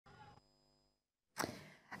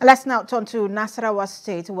Let's now turn to Nasarawa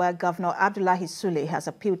State, where Governor Abdullahi Sule has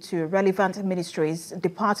appealed to relevant ministries,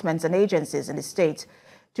 departments and agencies in the state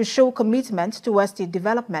to show commitment towards the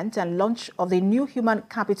development and launch of the new Human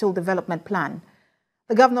Capital Development Plan.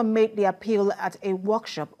 The governor made the appeal at a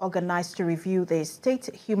workshop organized to review the State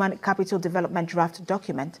Human Capital Development Draft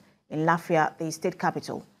document in Lafia, the state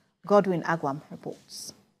capital. Godwin Agwam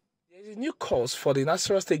reports. There is a new course for the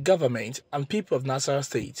Nasarawa State government and people of Nasarawa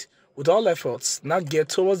State, with all efforts now geared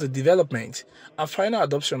towards the development and final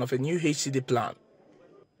adoption of a new HCD plan.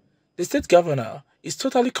 The state governor is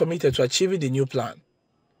totally committed to achieving the new plan.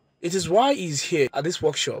 It is why he is here at this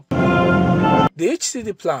workshop. The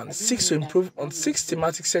HCD plan seeks to improve on 6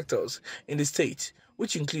 thematic sectors in the state,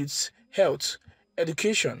 which includes health,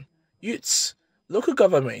 education, youths, local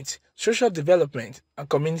government, social development, and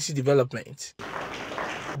community development.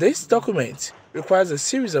 This document requires a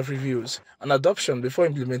series of reviews and adoption before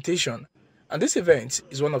implementation, and this event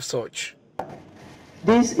is one of such.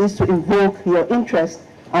 This is to invoke your interest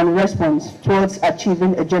and response towards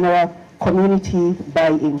achieving a general community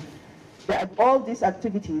buy-in. All these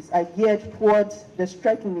activities are geared towards the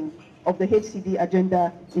strengthening of the HCD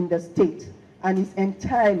agenda in the state and is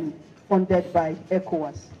entirely funded by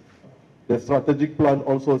ECOWAS. The strategic plan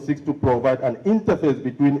also seeks to provide an interface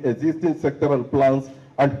between existing sectoral plans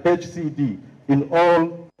and HCD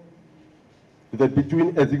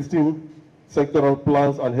between existing sectoral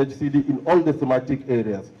plans and HCD in all the thematic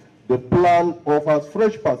areas. The plan offers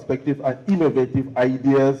fresh perspective and innovative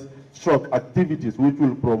ideas, activities which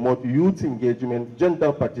will promote youth engagement,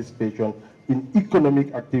 gender participation in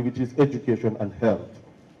economic activities, education and health.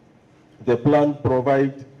 The plan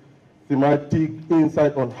provides thematic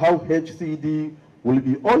insight on how HCD will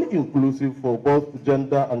be all-inclusive for both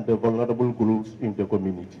gender and the vulnerable groups in the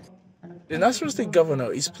community. The Nasarawa State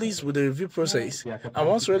Governor is pleased with the review process and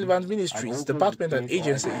wants relevant ministries, departments and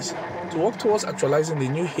agencies to work towards actualizing the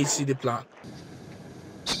new HCD plan.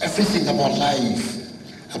 Everything about life,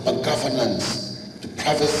 about governance, the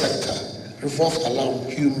private sector revolves around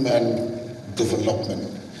human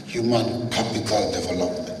development, human capital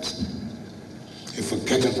development. If we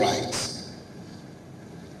get it right,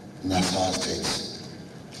 Nasarawa State,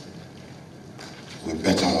 we're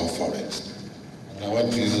better off for it. And I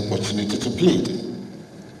want to use the opportunity to plead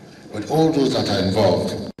with all those that are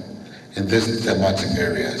involved in these thematic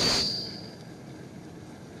areas.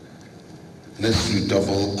 Let's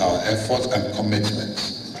redouble our efforts and commitment.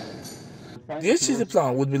 The HCD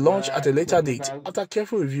plan would be launched at a later date after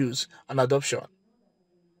careful reviews and adoption.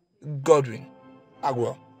 Godwin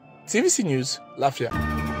Agwam, TVC News, Lafia.